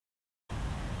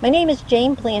My name is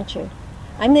Jane Blanchard.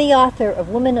 I'm the author of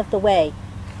Women of the Way,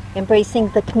 Embracing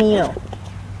the Camino.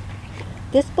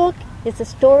 This book is a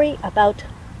story about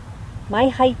my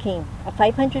hiking a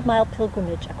 500-mile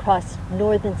pilgrimage across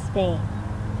northern Spain.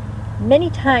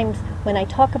 Many times when I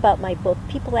talk about my book,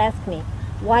 people ask me,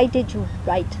 why did you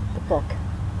write the book?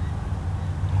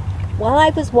 While I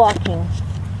was walking,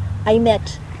 I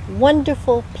met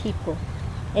wonderful people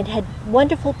and had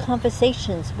wonderful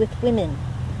conversations with women.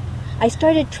 I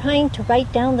started trying to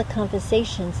write down the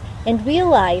conversations and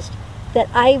realized that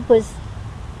I was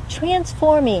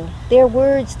transforming their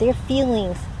words, their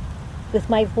feelings with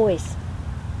my voice.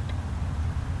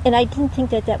 And I didn't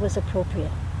think that that was appropriate.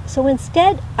 So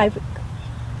instead, I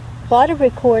bought a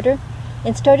recorder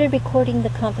and started recording the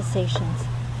conversations.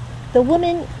 The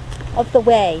Woman of the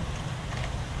Way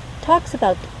talks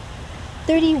about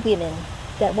 30 women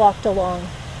that walked along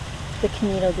the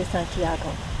Camino de Santiago,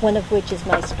 one of which is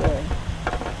my story.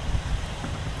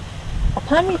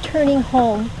 Upon returning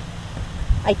home,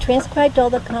 I transcribed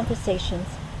all the conversations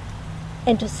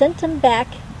and to send them back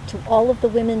to all of the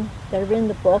women that are in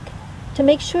the book to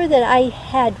make sure that I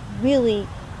had really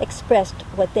expressed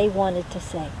what they wanted to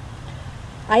say.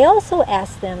 I also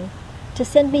asked them to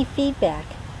send me feedback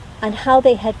on how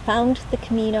they had found the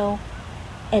Camino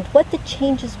and what the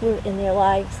changes were in their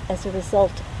lives as a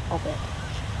result of it.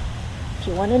 If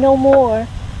you want to know more,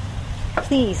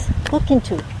 please look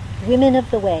into Women of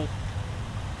the Way,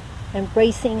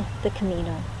 Embracing the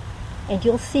Camino, and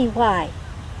you'll see why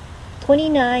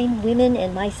 29 women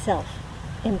and myself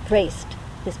embraced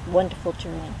this wonderful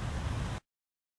journey.